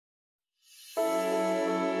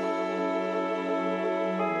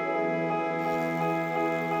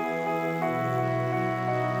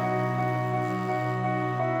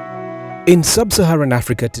In sub-Saharan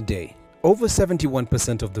Africa today, over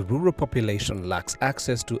 71% of the rural population lacks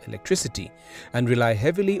access to electricity and rely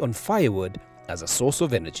heavily on firewood as a source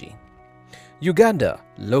of energy. Uganda,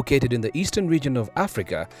 located in the eastern region of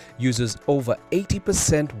Africa, uses over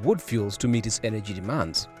 80% wood fuels to meet its energy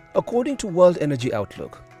demands. According to World Energy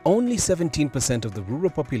Outlook, only 17% of the rural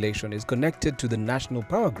population is connected to the national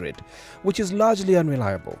power grid, which is largely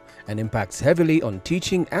unreliable and impacts heavily on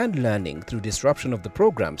teaching and learning through disruption of the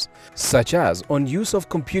programs, such as on use of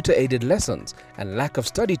computer-aided lessons and lack of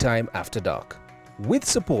study time after dark. With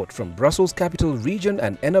support from Brussels Capital Region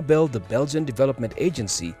and Enabel, the Belgian Development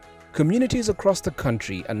Agency, communities across the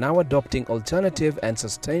country are now adopting alternative and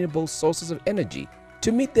sustainable sources of energy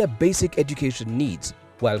to meet their basic education needs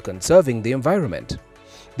while conserving the environment.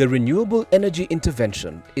 The renewable energy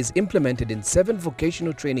intervention is implemented in 7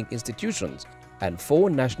 vocational training institutions and 4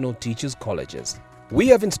 national teachers' colleges. We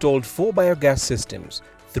have installed 4 biogas systems,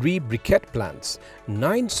 3 briquette plants,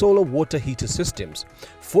 9 solar water heater systems,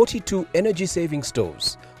 42 energy-saving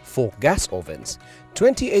stoves, 4 gas ovens,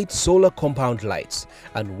 28 solar compound lights,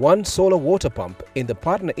 and 1 solar water pump in the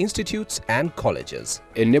partner institutes and colleges.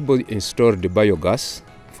 Enabel installed the biogas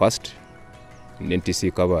first in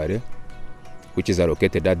NTC Kabare, which is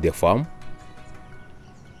located at the farm,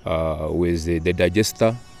 with the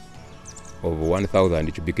digester of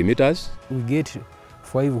 1,000 cubic meters. We get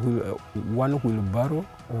 1 wheelbarrow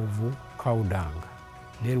of cow dung.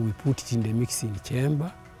 Then we put it in the mixing chamber.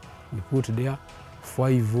 We put there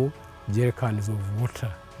 5 jerrycans of water.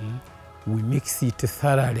 We mix it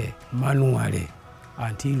thoroughly, manually,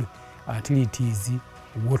 until it is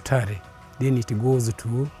watery. Then it goes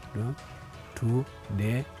to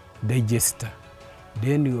the digester.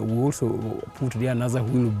 Then we also put there another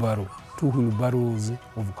wheelbarrow, 2 wheelbarrows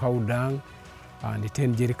of cow dung and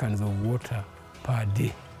 10 jerrycans of water per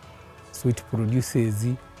day. So it produces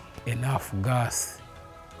enough gas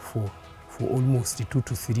for almost 2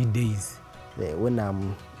 to 3 days. When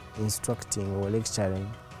I'm instructing or lecturing,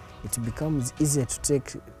 it becomes easier to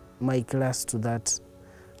take my class to that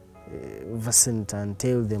vicinity and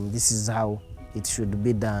tell them this is how it should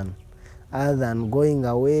be done, other than going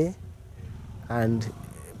away and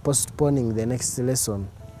postponing the next lesson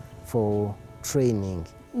for training.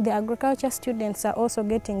 The agriculture students are also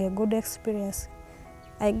getting a good experience.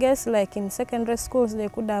 I guess like in secondary schools they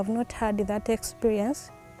could have not had that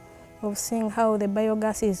experience of seeing how the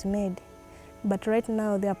biogas is made. But right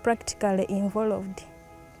now they are practically involved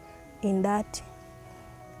in that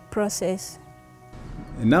process.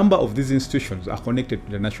 A number of these institutions are connected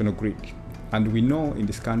to the national grid. And we know in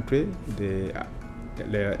this country the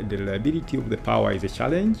reliability of the power is a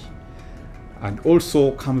challenge, and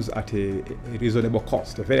also comes at a reasonable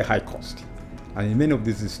cost, a very high cost. And in many of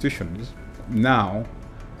these institutions now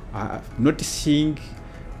are noticing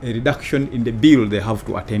a reduction in the bill they have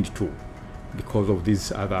to attend to because of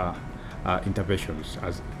these other interventions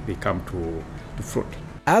as they come to fruit.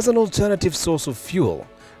 As an alternative source of fuel,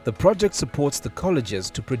 the project supports the colleges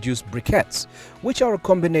to produce briquettes, which are a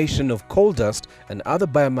combination of coal dust and other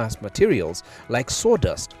biomass materials like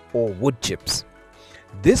sawdust or wood chips.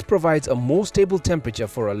 This provides a more stable temperature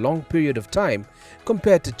for a long period of time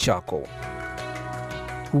compared to charcoal.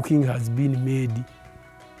 Cooking has been made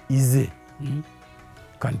easy. A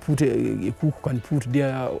cook can put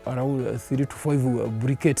there around 3 to 5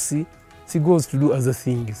 briquettes. He goes to do other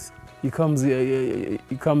things. He comes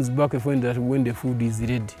back and finds that when the food is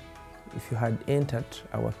ready. If you had entered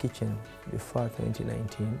our kitchen before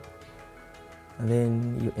 2019, and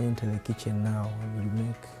then you enter the kitchen now and you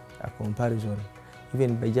make a comparison,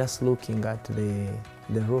 even by just looking at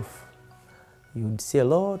the roof, you would see a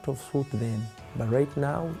lot of soot then. But right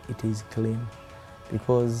now it is clean,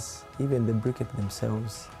 because even the briquettes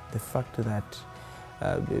themselves, the fact that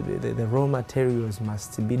the raw materials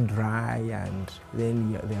must be dry and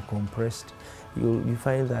then they are compressed, you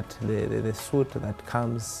find that the soot that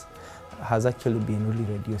comes has actually been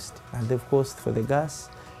really reduced. And of course for the gas,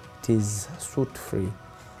 it is soot free.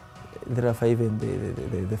 Therefore even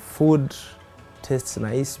the food tastes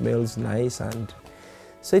nice, smells nice, and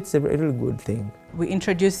so it's a really good thing. We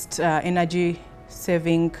introduced energy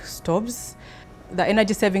saving stoves. The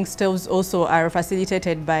energy saving stoves also are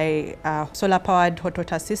facilitated by solar powered hot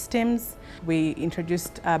water systems. We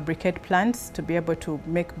introduced briquette plants to be able to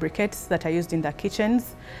make briquettes that are used in the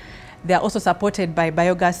kitchens. They are also supported by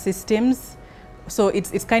biogas systems. So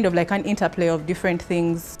it's kind of like an interplay of different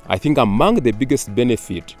things. I think among the biggest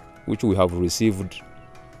benefit which we have received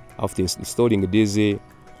after installing these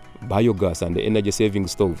biogas and the energy saving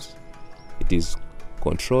stoves, it is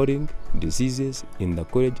controlling diseases in the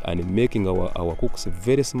college and making our cooks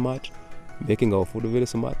very smart, making our food very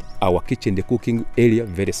smart, our kitchen, the cooking area,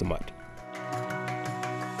 very smart.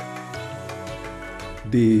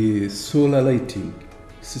 The solar lighting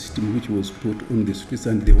system which was put on the streets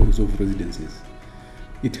and the halls of residences,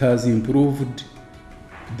 it has improved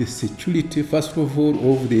the security, first of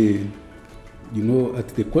all, of the, at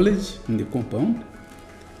the college, in the compound,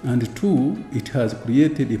 and two, it has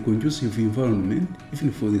created a conducive environment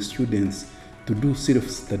even for the students to do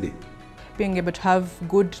self-study. Being able to have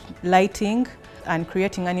good lighting and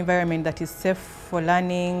creating an environment that is safe for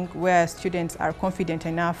learning, where students are confident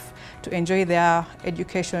enough to enjoy their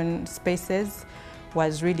education spaces,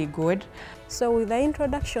 was really good. So with the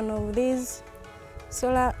introduction of these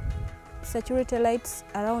solar security lights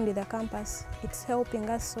around the campus, it's helping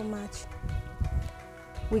us so much.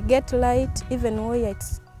 We get light even where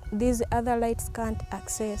these other lights can't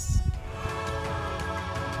access.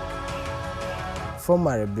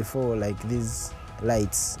 Formerly, before these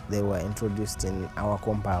lights, they were introduced in our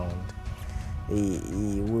compound,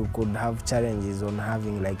 we could have challenges on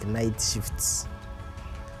having night shifts.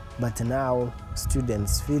 But now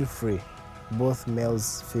students feel free, both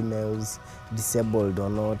males, females, disabled or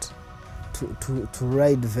not, to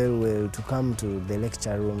ride very well, to come to the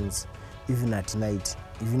lecture rooms even at night.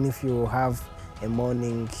 Even if you have a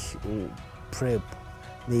morning prep,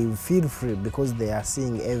 they feel free because they are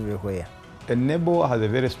seeing everywhere. Enabel has a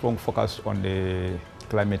very strong focus on the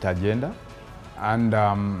climate agenda, and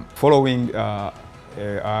following our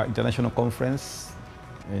international conference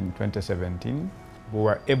in 2017, we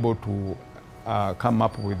were able to come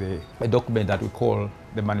up with a document that we call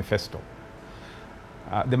the manifesto.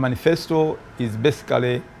 The manifesto is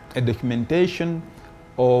basically a documentation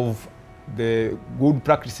of the good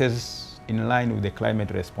practices in line with the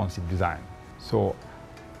climate responsive design. So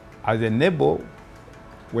as Enabel,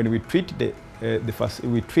 when we treat the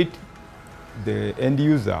end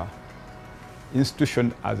user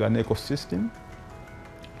institution as an ecosystem,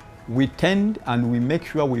 we tend and we make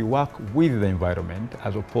sure we work with the environment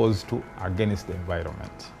as opposed to against the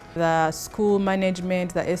environment. The school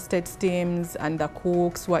management, the estate teams and the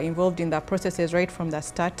cooks were involved in the processes right from the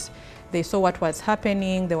start. They saw what was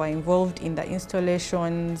happening, they were involved in the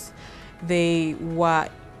installations, they were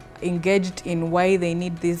engaged in why they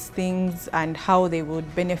need these things and how they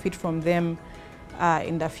would benefit from them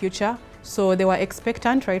in the future. So they were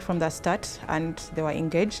expectant right from the start and they were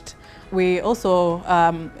engaged. We also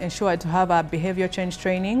ensured to have a behavior change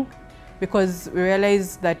training because we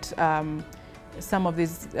realized that some of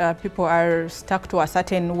these people are stuck to a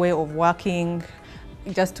certain way of working.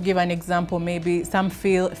 Just to give an example, maybe some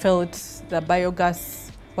felt the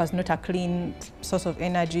biogas was not a clean source of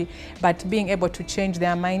energy, but being able to change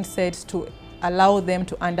their mindset to allow them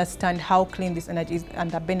to understand how clean this energy is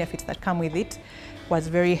and the benefits that come with it was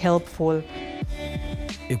very helpful.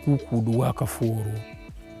 A cook would work for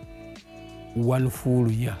 1 full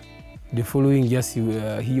year. The following year,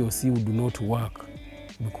 he or she would not work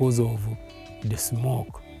because of the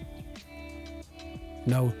smoke.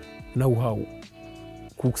 Now how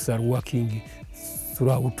cooks are working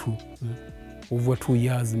throughout over 2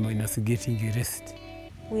 years minus getting a rest.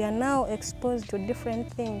 We are now exposed to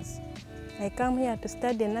different things. I come here to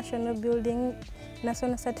study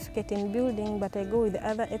national certificate in building, but I go with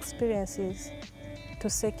other experiences to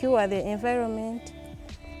secure the environment,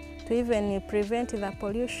 to even prevent the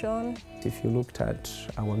pollution. If you looked at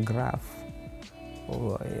our graph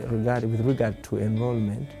with regard to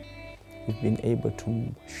enrollment, we've been able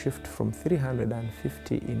to shift from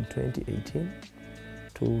 350 in 2018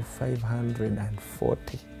 to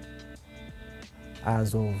 540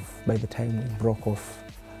 as of by the time we broke off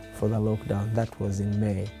for the lockdown. That was in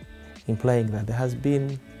May, implying that there has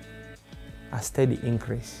been a steady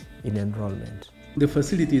increase in enrollment. The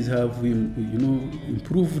facilities have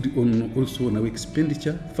improved also on our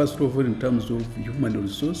expenditure, first of all in terms of human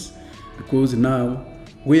resource, because now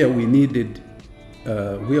where we needed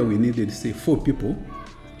say 4 people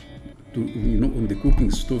to, on the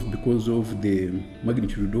cooking stove because of the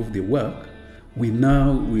magnitude of the work, we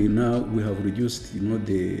have reduced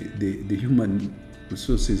the human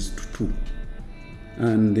resources to 2,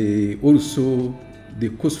 and also the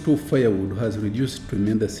cost of firewood has reduced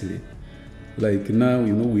tremendously. Like now,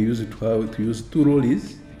 we used to use 2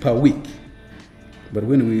 lorries per week, but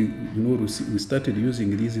when we started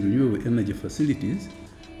using these renewable energy facilities,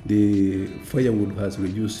 the firewood has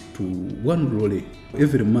reduced to 1 lorry.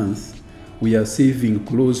 Every month, we are saving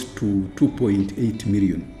close to 2.8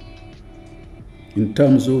 million in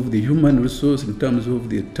terms of the human resource, in terms of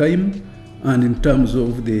the time, and in terms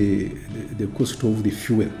of the cost of the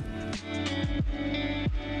fuel.